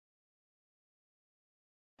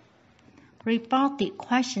Reported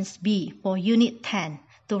questions B for Unit 10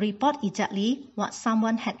 to report exactly what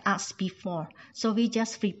someone had asked before. So we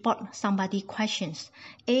just report somebody questions.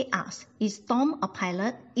 A asks, is Tom a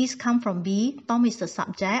pilot? Is come from B. Tom is the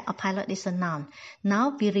subject, a pilot is a noun.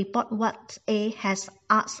 Now we report what A has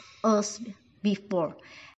asked us before.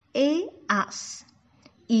 A asks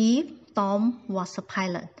if Tom was a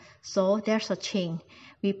pilot. So there's a change.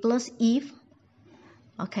 We plus if.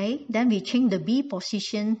 Okay, then we change the B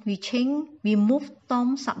position. We move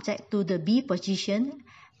Tom subject to the B position,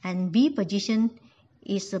 and B position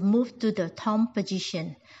is moved to the Tom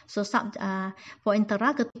position. So for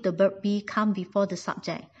interrogative, the verb be come before the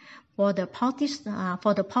subject. For the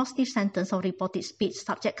positive sentence or reported speech,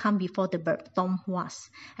 subject come before the verb Tom was,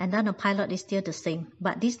 and then the pilot is still the same.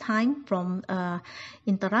 But this time, from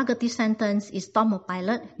interrogative sentence is Tom a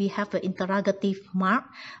pilot, we have an interrogative mark.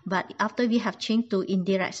 But after we have changed to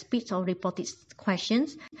indirect speech or reported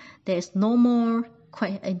questions, there is no more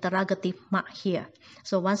interrogative mark here.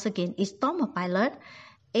 So once again, is Tom a pilot?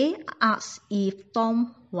 A asks if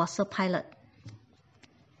Tom was a pilot.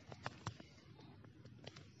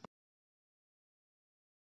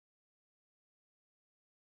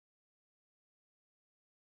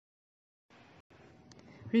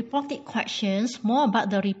 Reported questions, more about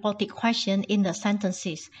the reported question in the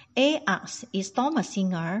sentences. A asks, is Tom a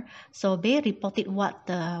singer? So B reported what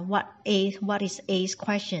is A's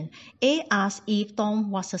question. A asks if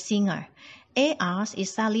Tom was a singer. A asks,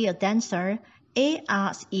 is Sally a dancer? A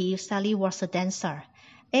asks if Sally was a dancer.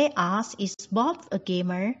 A asks, is Bob a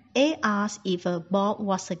gamer? A asks if Bob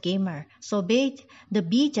was a gamer. So the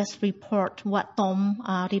B just report what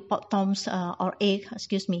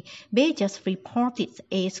B just reported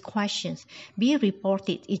A's questions. B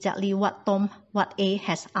reported exactly what A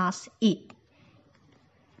has asked it.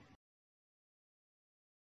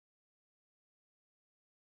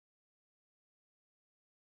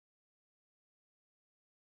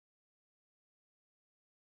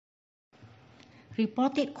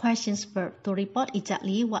 Reported questions verb to report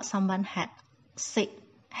exactly what someone had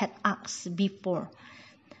asked before.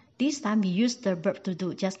 This time we use the verb to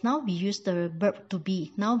do. Just now we used the verb to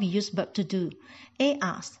be. Now we use verb to do. A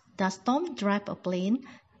asks, does Tom drive a plane?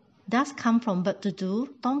 Does come from verb to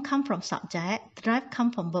do. Tom come from subject. Drive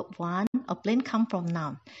come from verb 1. A plane come from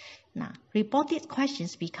noun. Now, reported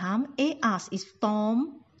questions become, A asks if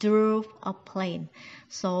Tom drove a plane.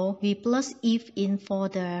 So we plus if in for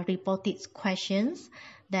the reported questions.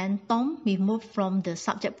 Then Tom, we move from the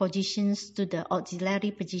subject positions to the auxiliary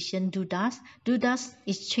position do does. Do does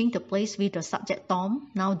is change the place with the subject Tom.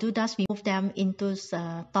 Now do does, we move them into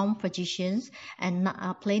Tom positions, and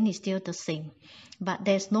plane is still the same. But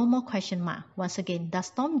there's no more question mark. Once again, does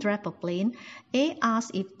Tom drive a plane? A asks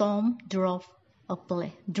if Tom drove a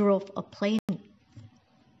plane.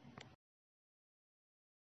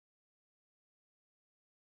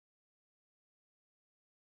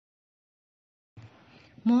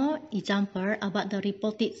 More example about the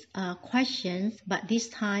reported questions, but this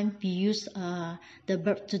time we use the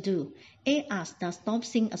verb to do. A asks, does Tom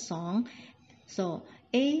sing a song? So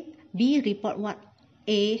B report what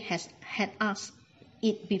A had asked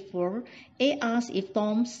it before. A asks if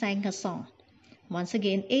Tom sang a song. Once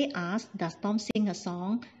again, A asks, does Tom sing a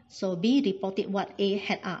song? So B reported what A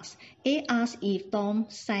had asked. A asked if Tom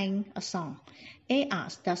sang a song. A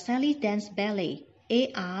asked, does Sally dance ballet? A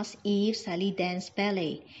asks if Sally danced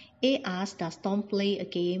ballet. A asks, does Tom play a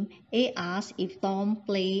game? A asks if Tom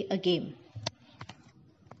play a game.